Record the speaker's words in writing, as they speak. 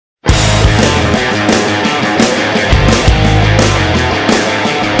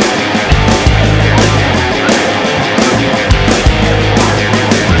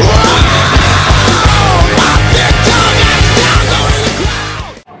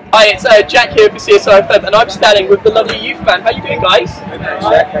Hi, it's Jack here for CSRfm, and I'm standing with the lovely youth band. How you doing, guys?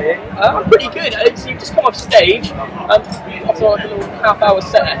 I'm pretty good. So you've just come off stage after like a little half-hour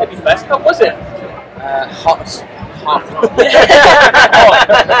set at Hevy Fest. How was it? Hot.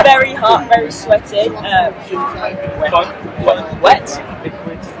 Very hot, very sweaty. Wet?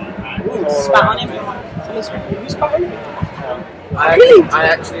 Ooh, spat on him. Who spat on you? I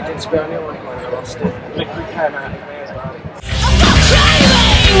actually did spit on it when I lost it. Liquid came out of me as well.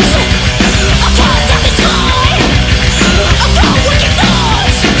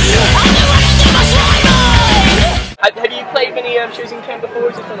 Have you played many shows in Kent before?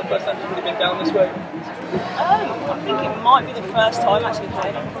 Is this the first time you've really been down this way? I think it might be the first time actually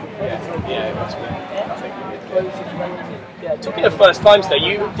playing. Yeah, it must be. Yeah, talking of first times though,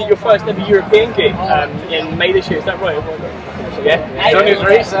 you did your first ever European gig in May this year, is that right? Yeah, he's done his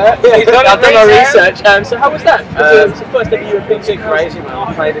research. I've done my research. So how was that? It's the first ever European gig. Crazy, man.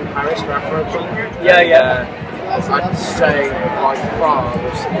 I played in Paris for Afro Punk. Yeah. I'd say by far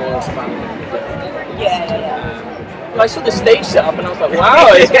the smallest band. Yeah. I saw the stage set up and I was like, wow,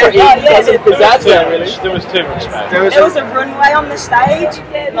 it's pretty pizzazz there, really. There was too much space. There was a runway on the stage,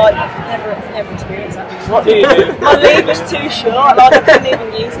 like, never experienced that. What do you do? My lead was too short, like, I couldn't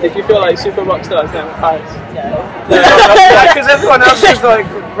even use it. Did you feel like super rock stars down in Paris? No. Because everyone else was like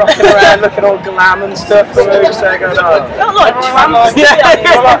rocking around looking all glam and stuff, and we were just there going, oh. Not like tramps.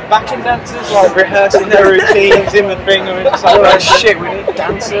 Like backing dancers, like rehearsing their routines in the thing, and we're just like, oh shit, we need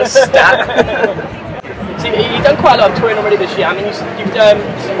dancers, stat. So you've done quite a lot of touring already this year. I mean, you've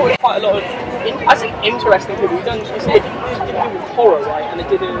supported quite a lot of, I think, interesting people. You did with horror, right? And they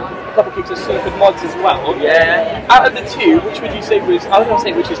did a couple of gigs of Sleaford Mods as well. Yeah. Out of the two, which would you say was, I was going to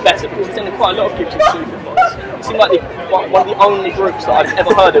say which is better, because you've done quite a lot of gigs with Sleaford Mods. You seem like one of the only groups that I've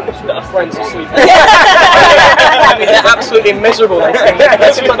ever heard of that are friends of Sleaford. I mean, they're absolutely miserable.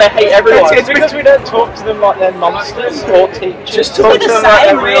 They seem like they hate everyone. It's because we don't talk to them like they're monsters or teachers. Just talk to them like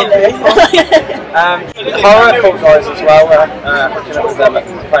they're real people. Horror cool guys as well. Hooking up with them at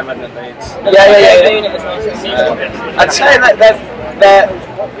Palmieri Leeds. Yeah. I'd say that they're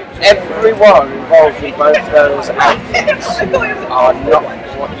everyone involved in both those outfits are not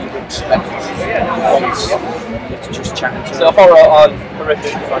what you'd expect once you're just chatting to them. So horror are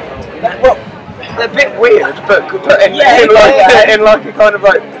horrific. Well, they're a bit weird, but in like a kind of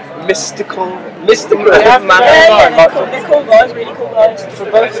like mystical manner. They're cool guys, really cool guys. For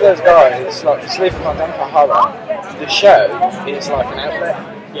both of those guys, like Sleaford Mods and for horror, the show is like an outlet.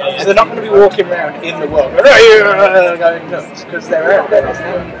 So they're not going to be walking around in the world going nuts, because they're out there.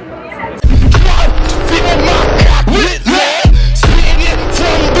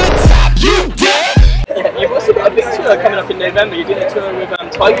 Yeah, you've also got a big tour coming up in November. You did a tour with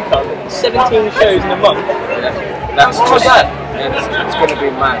Tiger Cub, 17 shows in a month. That's What was that? It's going to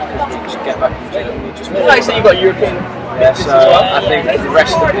be mad because we just get back in Germany. Like, so you've got European Yeah, so I think the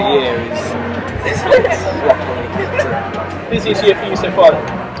rest of the year is properly busiest year for you so far.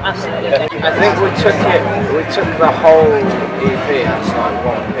 Absolutely. I think we took the whole EP as like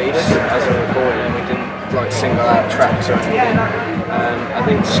one piece as a recording. We didn't like single out tracks or anything. I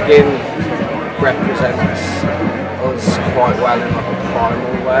think Skin represents us quite well in like a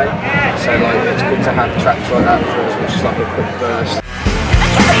primal way. So like it's good to have tracks like that for us, which is like a quick burst.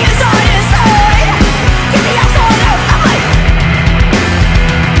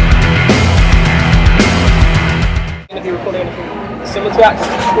 Have you recorded anything similar to that?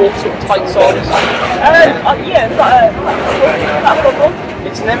 Short, sort of tight songs? Yeah, we've got a couple.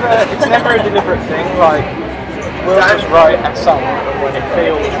 It's never a deliberate thing. Like we'll just write a song when it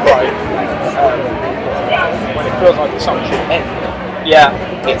feels right. When it feels like the song should end. Yeah.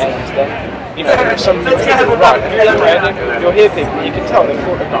 It ends then. You know, there are some people who are right. You'll hear people, you can tell they've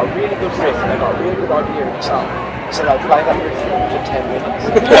got a really good riff and they've got a really good idea of the song. So they'll play that riff for 10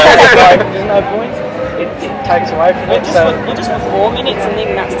 minutes. Like, there's no point. It takes away from it. We're just for 4 minutes and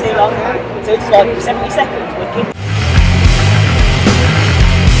thinking that's too long. So it's like 70 seconds. Wicked.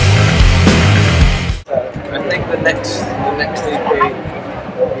 I think the next EP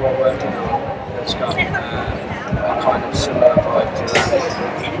we're working on has got a kind of similar vibe to that.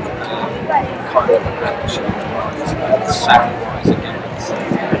 Kind of an action sound-wise again.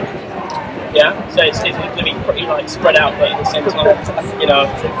 Yeah, so it's going to be pretty like spread out, but at the same time, you know,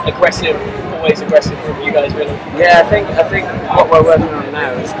 aggressive, always aggressive for you guys, really. Yeah, I think what we're working on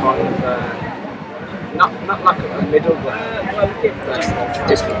now is kind of not like a middle ground.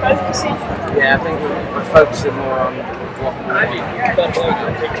 Just focusing. Yeah, I think we're focusing more on what we want.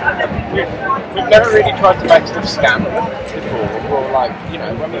 We've never really tried to make stuff scam before, or like, you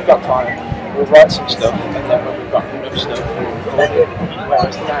know, when we've got time. we'll write some stuff, and then when we've got enough stuff, we'll record it.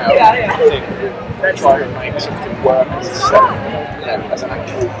 Whereas now, I think we're trying to make something work as a set, as an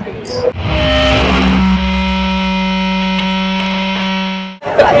actual piece.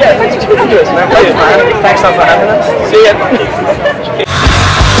 Yeah, thanks for speaking to us, man. Thanks for having us. See ya.